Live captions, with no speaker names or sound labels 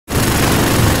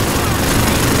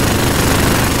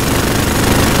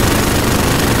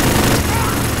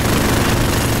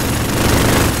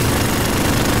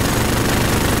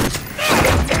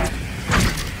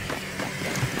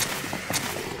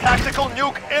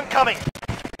incoming!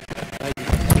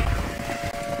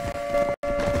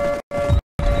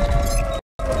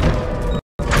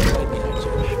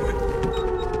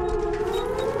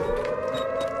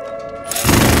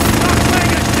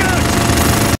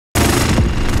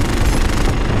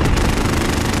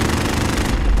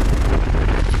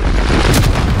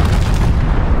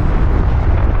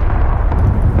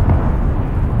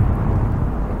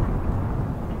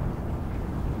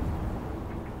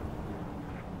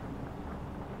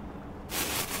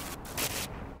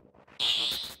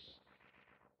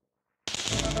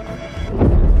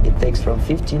 From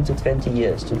 15 to 20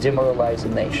 years to demoralize a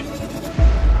nation.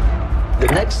 The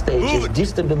next stage is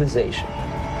destabilization.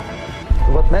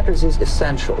 What matters is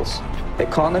essentials: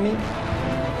 economy,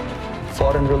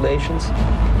 foreign relations,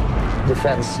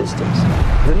 defense systems.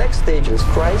 The next stage is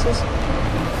crisis,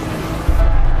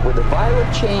 with a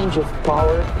violent change of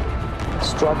power,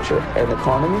 structure, and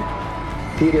economy,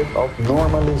 period of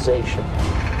normalization.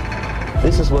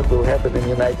 This is what will happen in the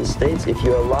United States if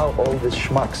you allow all these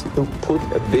schmucks to put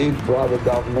a big brother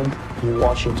government in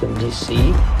Washington, D.C.,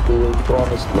 who will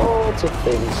promise lots of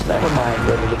things, never mind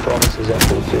whether the promises are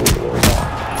fulfilled or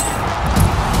not.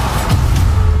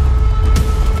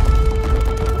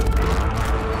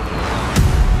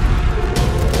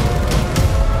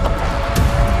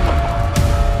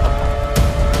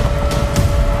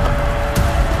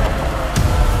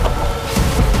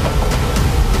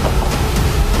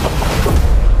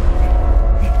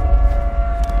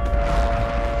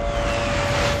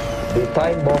 The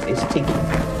time bomb is ticking.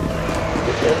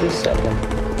 With every second,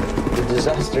 the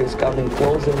disaster is coming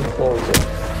closer and closer.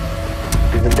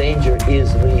 The danger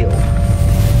is real.